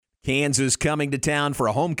Kansas coming to town for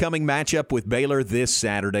a homecoming matchup with Baylor this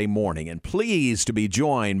Saturday morning. And pleased to be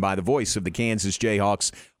joined by the voice of the Kansas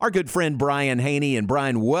Jayhawks, our good friend Brian Hanni. And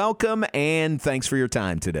Brian, welcome and thanks for your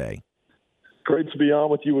time today. Great to be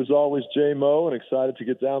on with you as always, J-Mo, and excited to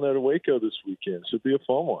get down there to Waco this weekend. Should be a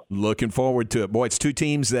fun one. Looking forward to it. Boy, it's two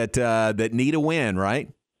teams that need a win, right?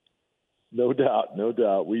 No doubt, no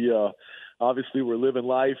doubt. We obviously we're living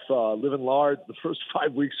life, living large the first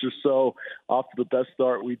 5 weeks or so, off to the best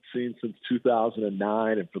start we'd seen since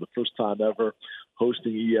 2009, and for the first time ever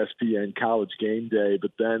hosting ESPN College Game Day.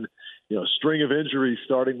 But then, string of injuries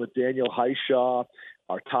starting with Daniel Highshaw.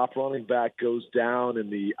 Our top running back goes down in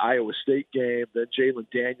the Iowa State game. Then Jalen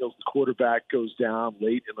Daniels, the quarterback, goes down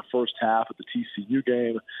late in the first half of the TCU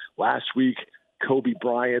game. Last week, Kobe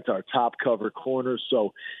Bryant, our top cover corner.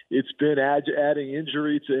 So it's been adding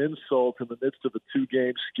injury to insult in the midst of a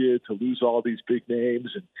two-game skid to lose all these big names.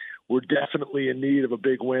 And we're definitely in need of a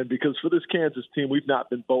big win because for this Kansas team, we've not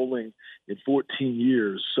been bowling in 14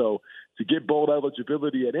 years. So to get bowl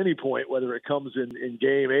eligibility at any point, whether it comes in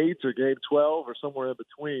game 8 or game 12 or somewhere in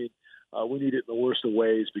between, we need it in the worst of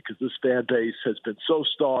ways because this fan base has been so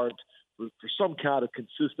starved for some kind of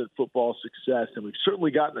consistent football success. And we've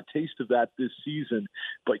certainly gotten a taste of that this season,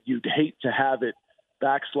 but you'd hate to have it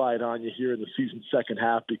backslide on you here in the season second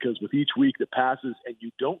half because with each week that passes and you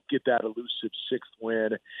don't get that elusive sixth win,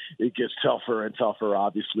 it gets tougher and tougher,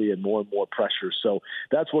 obviously, and more pressure. So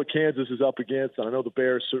that's what Kansas is up against. And I know the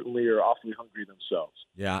Bears certainly are awfully hungry themselves.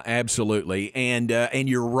 Yeah, absolutely. And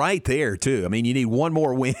you're right there, too. I mean, you need one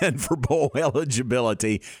more win for bowl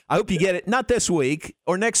eligibility. I hope you get it, not this week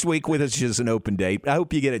or next week with us just an open date. I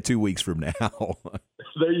hope you get it 2 weeks from now.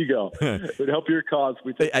 There you go. It would help your cause.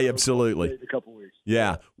 We take absolutely. In a couple weeks.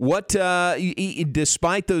 Yeah. What,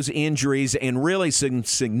 despite those injuries and really some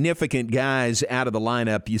significant guys out of the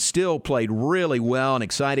lineup, you still played really well. An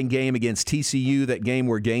exciting game against TCU, that game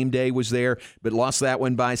where game day was there, but lost that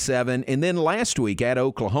one by 7. And then last week at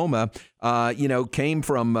Oklahoma, came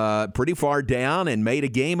from pretty far down and made a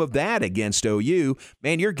game of that against OU.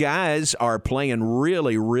 Man, your guys are playing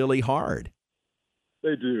really, really hard.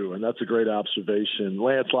 They do, and that's a great observation.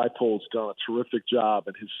 Lance Leipold's done a terrific job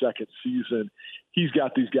in his second season. He's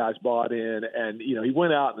got these guys bought in, and, he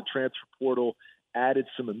went out in the transfer portal, added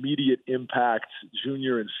some immediate impact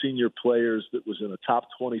junior and senior players that was in a top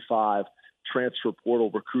 25 transfer portal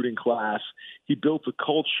recruiting class. He built a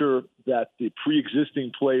culture that the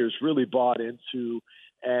pre-existing players really bought into,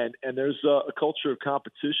 and there's a culture of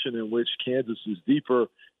competition in which Kansas is deeper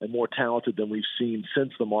and more talented than we've seen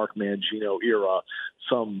since the Mark Mangino era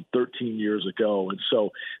some 13 years ago. And so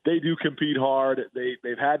they do compete hard.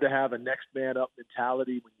 They've had to have a next man up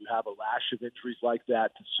mentality when you have a rash of injuries like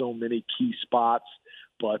that to so many key spots.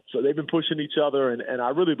 But so they've been pushing each other, and I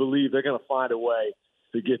really believe they're going to find a way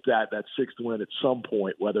to get that sixth win at some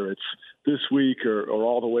point, whether it's this week or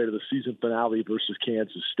all the way to the season finale versus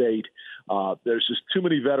Kansas State. There's just too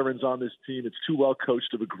many veterans on this team. It's too well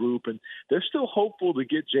coached of a group, and they're still hopeful to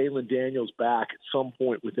get Jalen Daniels back at some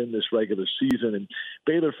point within this regular season. And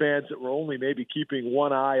Baylor fans that were only maybe keeping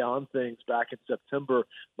one eye on things back in September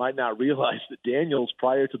might not realize that Daniels,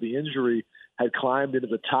 prior to the injury, had climbed into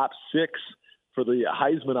the top 6 for the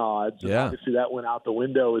Heisman odds. Yeah. And obviously that went out the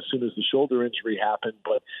window as soon as the shoulder injury happened.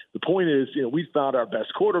 But the point is, we found our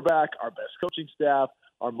best quarterback, our best coaching staff,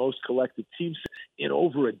 our most collective teams in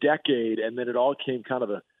over a decade. And then it all came kind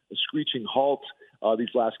of a screeching halt these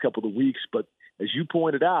last couple of weeks. But as you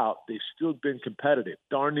pointed out, they've still been competitive.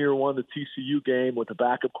 Darn near won the TCU game with the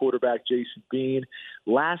backup quarterback, Jason Bean.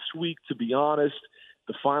 Last week, to be honest,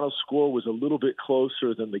 the final score was a little bit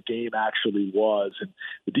closer than the game actually was. And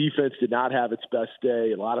the defense did not have its best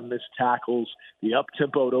day. A lot of missed tackles. The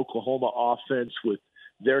up-tempoed Oklahoma offense with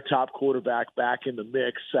their top quarterback back in the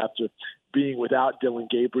mix after being without Dylan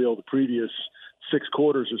Gabriel the previous 6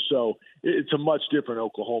 quarters or so. It's a much different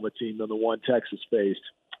Oklahoma team than the one Texas faced.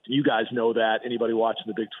 You guys know that. Anybody watching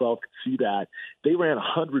the Big 12 can see that. They ran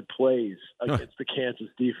 100 plays against the Kansas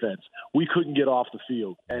defense. We couldn't get off the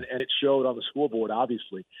field, and it showed on the scoreboard,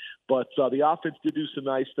 obviously. But the offense did do some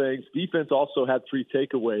nice things. Defense also had 3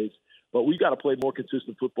 takeaways. But we've got to play more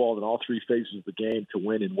consistent football in all 3 phases of the game to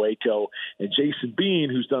win in Waco. And Jason Bean,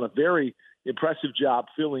 who's done a very impressive job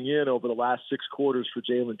filling in over the last 6 quarters for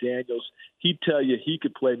Jalen Daniels, he'd tell you he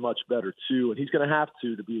could play much better too, and he's going to have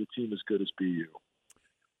to be a team as good as BU.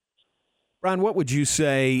 Brian, what would you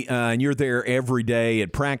say, and you're there every day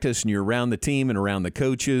at practice and you're around the team and around the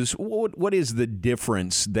coaches, what is the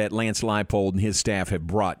difference that Lance Leipold and his staff have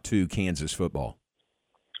brought to Kansas football?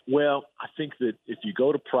 Well, I think that if you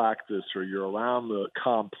go to practice or you're around the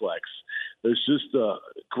complex, there's just a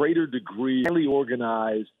greater degree, highly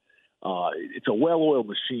organized, it's a well-oiled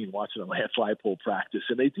machine watching them at flagpole practice,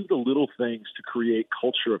 and they do the little things to create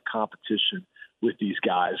culture of competition with these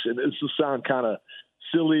guys. And this will sound kind of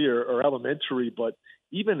silly or elementary, but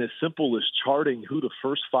even as simple as charting who the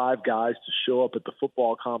first 5 guys to show up at the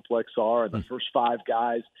football complex are and the first 5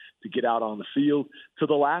 guys to get out on the field to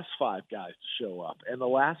the last 5 guys to show up and the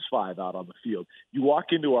last 5 out on the field. You walk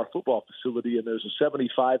into our football facility and there's a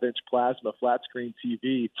 75-inch plasma flat screen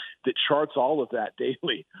TV that charts all of that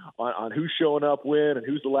daily on who's showing up when and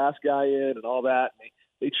who's the last guy in and all that. And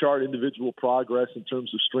they chart individual progress in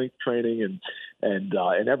terms of strength training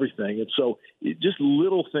and everything. And so just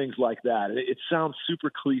little things like that. And it sounds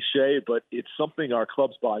super cliche, but it's something our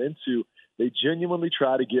club's bought into. They genuinely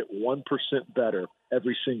try to get 1% better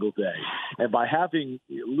every single day. And by having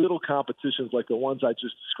little competitions like the ones I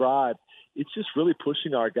just described, it's just really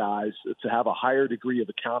pushing our guys to have a higher degree of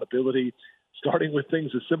accountability, starting with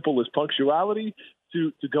things as simple as punctuality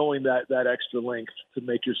to going that extra length to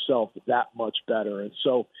make yourself that much better. And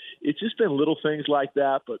so it's just been little things like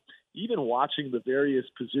that. But even watching the various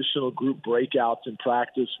positional group breakouts in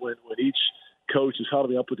practice when each coach is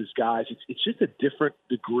huddling up with his guys, it's just a different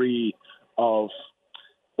degree of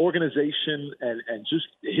organization and just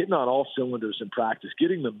hitting on all cylinders in practice,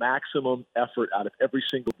 getting the maximum effort out of every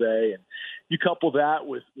single day. And you couple that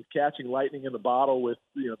with catching lightning in the bottle with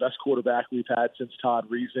best quarterback we've had since Todd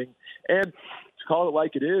Reesing, and to call it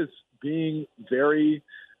like it is, being very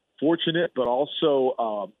fortunate, but also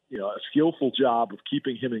a skillful job of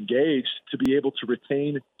keeping him engaged to be able to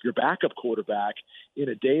retain your backup quarterback in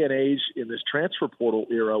a day and age in this transfer portal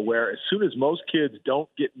era where as soon as most kids don't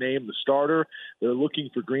get named the starter, they're looking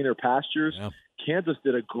for greener pastures. Yeah. Kansas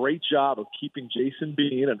did a great job of keeping Jason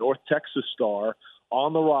Bean, a North Texas star,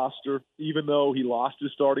 on the roster, even though he lost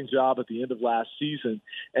his starting job at the end of last season.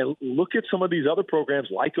 And look at some of these other programs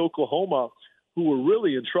like Oklahoma, who were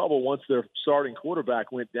really in trouble once their starting quarterback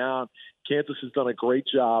went down. Kansas has done a great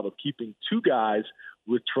job of keeping 2 guys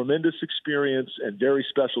with tremendous experience and very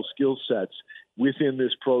special skill sets within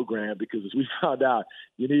this program because, as we found out,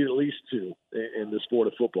 you need at least 2 in the sport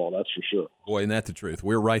of football, that's for sure. Boy, isn't that the truth?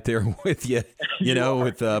 We're right there with you,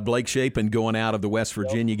 with Blake Shapen going out of the West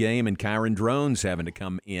Virginia game and Kyron Drones having to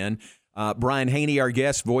come in. Brian Hanni, our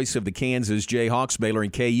guest, voice of the Kansas Jayhawks, Baylor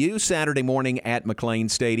and KU, Saturday morning at McLean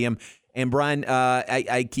Stadium. And, Brian,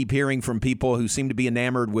 I keep hearing from people who seem to be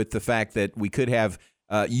enamored with the fact that we could have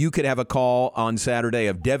you could have a call on Saturday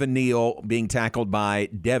of Devin Neal being tackled by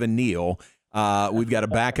Devin Neal. We've got a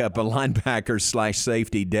backup, a linebacker /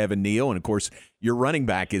 safety, Devin Neal. And, of course, your running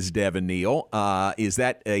back is Devin Neal. Is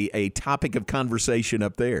that a topic of conversation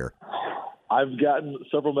up there? I've gotten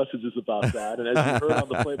several messages about that. And as you heard on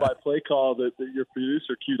the play-by-play call that your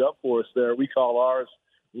producer queued up for us there, we call ours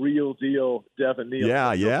Real Deal Devin Neal.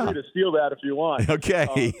 Yeah, Feel free to steal that if you want.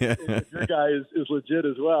 Okay. If your guy is legit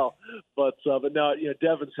as well. But no,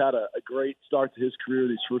 Devin's had a great start to his career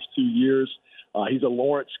these first 2 years. He's a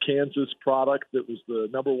Lawrence, Kansas product that was the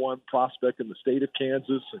number 1 prospect in the state of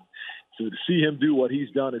Kansas. And so to see him do what he's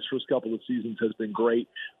done his first couple of seasons has been great.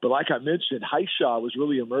 But like I mentioned, Hishaw was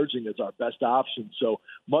really emerging as our best option. So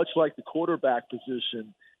much like the quarterback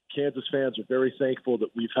position, Kansas fans are very thankful that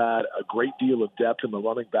we've had a great deal of depth in the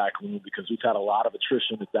running back room because we've had a lot of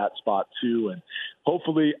attrition at that spot too. And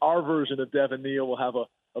hopefully our version of Devin Neal will have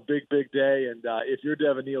a big, big day. And if your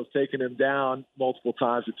Devin Neal's taking him down multiple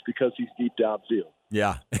times, it's because he's deep downfield.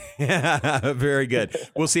 Yeah, very good.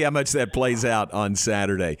 We'll see how much that plays out on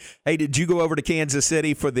Saturday. Hey, did you go over to Kansas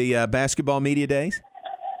City for the basketball media days?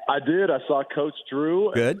 I did. I saw Coach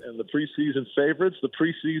Drew and the preseason favorites, the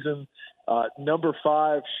preseason number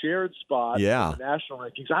 5 shared spot in the national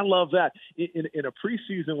rankings. I love that. In a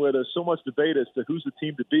preseason where there's so much debate as to who's the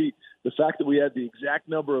team to beat, the fact that we had the exact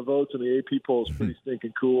number of votes in the AP poll is pretty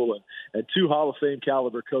stinking cool. And 2 Hall of Fame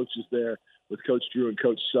caliber coaches there with Coach Drew and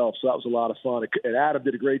Coach Self. So that was a lot of fun. And Adam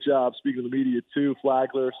did a great job speaking to the media too,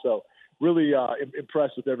 Flagler. So really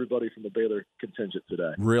impressed with everybody from the Baylor contingent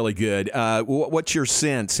today. Really good. What's your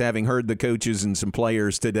sense, having heard the coaches and some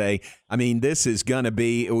players today? I mean, this is going to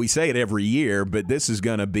be, we say it every year, but this is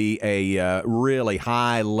going to be a really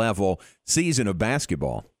high-level season of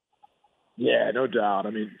basketball. Yeah, no doubt. I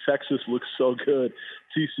mean, Texas looks so good.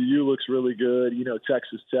 TCU looks really good.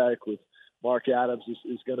 Texas Tech with Mark Adams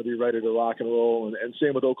is going to be ready to rock and roll, and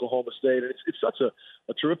same with Oklahoma State. And it's such a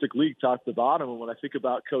terrific league top to bottom. And when I think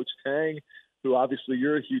about Coach Tang, who obviously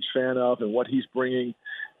you're a huge fan of, and what he's bringing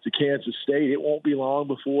to Kansas State, it won't be long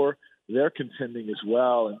before they're contending as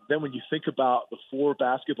well. And then when you think about the 4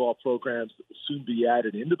 basketball programs that will soon be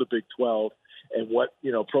added into the Big 12 and what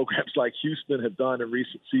programs like Houston have done in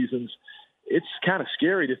recent seasons, it's kind of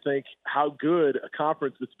scary to think how good a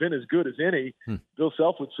conference that's been as good as any, Bill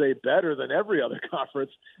Self would say better than every other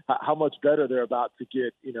conference, how much better they're about to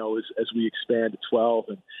get, as we expand to 12.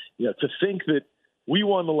 And, to think that we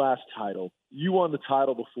won the last title, you won the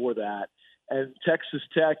title before that, and Texas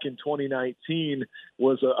Tech in 2019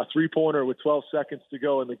 was a three-pointer with 12 seconds to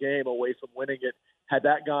go in the game away from winning it. Had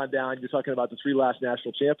that gone down, you're talking about the three last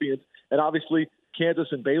national champions. And obviously, Kansas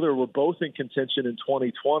and Baylor were both in contention in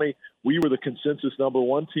 2020. We were the consensus number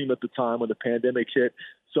one team at the time when the pandemic hit.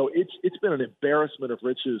 So it's been an embarrassment of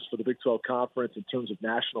riches for the Big 12 Conference in terms of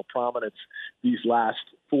national prominence these last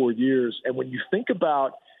 4 years. And when you think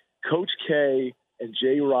about Coach K and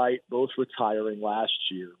Jay Wright both retiring last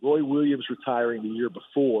year, Roy Williams retiring the year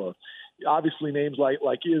before, obviously names like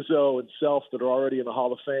Izzo and Self that are already in the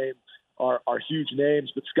Hall of Fame are huge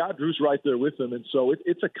names, but Scott Drew's right there with them. And so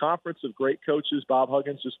it's a conference of great coaches. Bob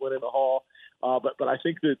Huggins just went in the Hall. But I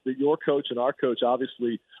think that your coach and our coach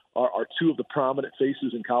obviously are two of the prominent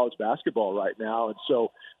faces in college basketball right now. And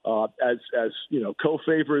so as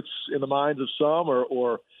co-favorites in the minds of some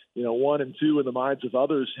or 1 and 2 in the minds of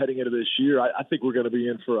others heading into this year, I think we're going to be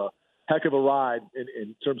in for a heck of a ride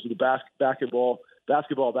in terms of the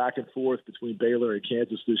basketball back and forth between Baylor and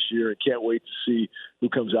Kansas this year, and can't wait to see who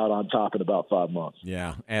comes out on top in about 5 months.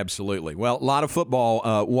 Yeah, absolutely. Well, a lot of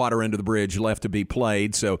football water under the bridge left to be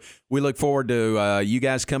played, so we look forward to you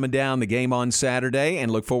guys coming down the game on Saturday,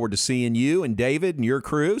 and look forward to seeing you and David and your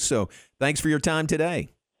crew. So thanks for your time today.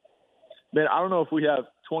 Man, I don't know if we have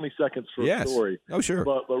 20 seconds for a story. Oh, sure.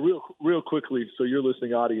 But real quickly, so your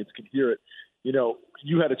listening audience can hear it.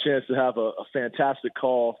 You had a chance to have a fantastic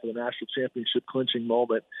call for the national championship clinching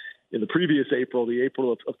moment in the previous April, the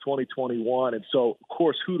April of 2021. And so, of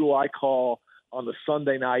course, who do I call on the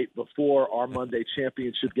Sunday night before our Monday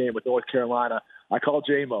championship game with North Carolina? I call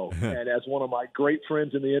J-Mo. And as one of my great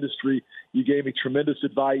friends in the industry, you gave me tremendous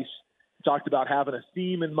advice. Talked about having a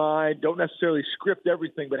theme in mind. Don't necessarily script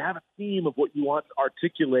everything, but have a theme of what you want to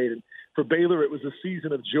articulate. And for Baylor, it was a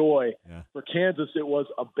season of joy. Yeah. For Kansas, it was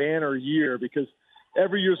a banner year, because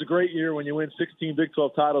every year is a great year when you win 16 Big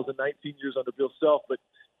 12 titles in 19 years under Bill Self, but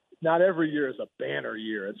not every year is a banner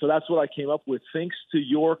year. And so that's what I came up with, thanks to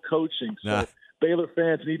your coaching. So Baylor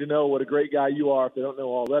fans need to know what a great guy you are if they don't know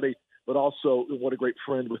already, but also what a great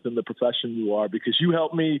friend within the profession you are, because you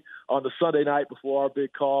helped me on the Sunday night before our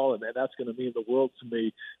big call, and that's going to mean the world to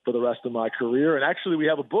me for the rest of my career. And actually, we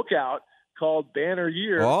have a book out called Banner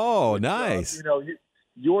Year. Oh, nice.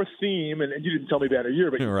 Your theme, and you didn't tell me Banner Year,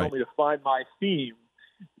 but you told me to find my theme.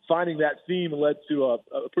 Finding that theme led to a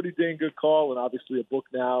pretty dang good call, and obviously a book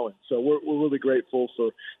now. And so we're really grateful for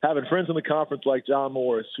having friends in the conference like John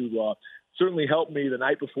Morris, who certainly helped me the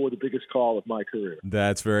night before the biggest call of my career.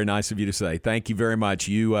 That's very nice of you to say. Thank you very much.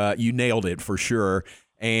 You nailed it for sure.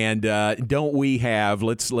 And don't we have,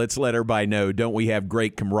 let's let everybody know, don't we have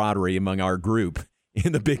great camaraderie among our group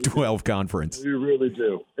in the Big 12 Conference? We really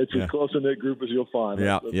do. It's as close-knit group as you'll find.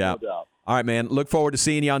 Yeah. No doubt. All right, man. Look forward to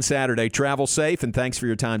seeing you on Saturday. Travel safe, and thanks for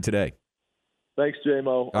your time today. Thanks,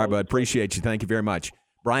 J-Mo. All right, bud. Appreciate you. Thank you very much.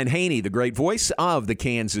 Brian Hanni, the great voice of the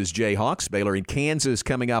Kansas Jayhawks. Baylor and Kansas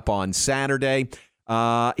coming up on Saturday.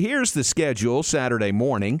 Here's the schedule Saturday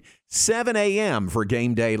morning, 7 a.m. for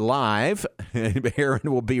Game Day Live.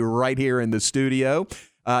 Aaron will be right here in the studio.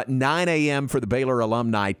 9 a.m. for the Baylor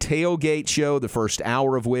Alumni Tailgate Show, the first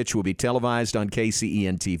hour of which will be televised on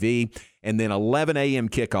KCEN TV. And then 11 a.m.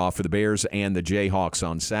 kickoff for the Bears and the Jayhawks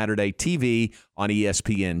on Saturday, TV on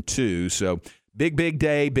ESPN2. So big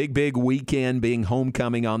day, big weekend, being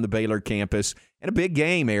homecoming on the Baylor campus. And a big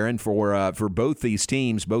game, Aaron, for both these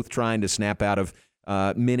teams, both trying to snap out of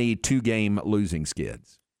many two-game losing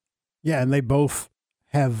skids. Yeah, and they both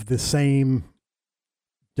have the same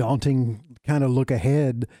daunting kind of look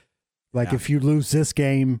ahead. Like if you lose this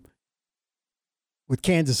game, with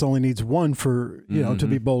Kansas only needs one for, to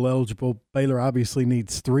be bowl eligible. Baylor obviously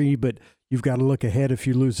needs 3, but you've got to look ahead if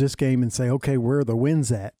you lose this game and say, okay, where are the wins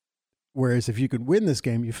at? Whereas if you could win this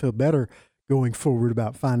game, you feel better going forward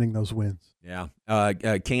about finding those wins. Yeah.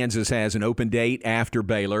 Kansas has an open date after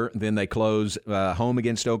Baylor. Then they close home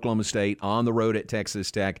against Oklahoma State, on the road at Texas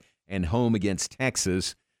Tech, and home against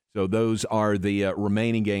Texas. So those are the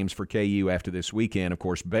remaining games for KU after this weekend. Of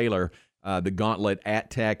course, Baylor, the gauntlet at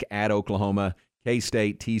Tech, at Oklahoma,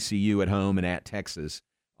 K-State, TCU at home, and at Texas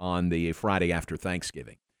on the Friday after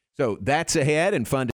Thanksgiving. So that's ahead and fun to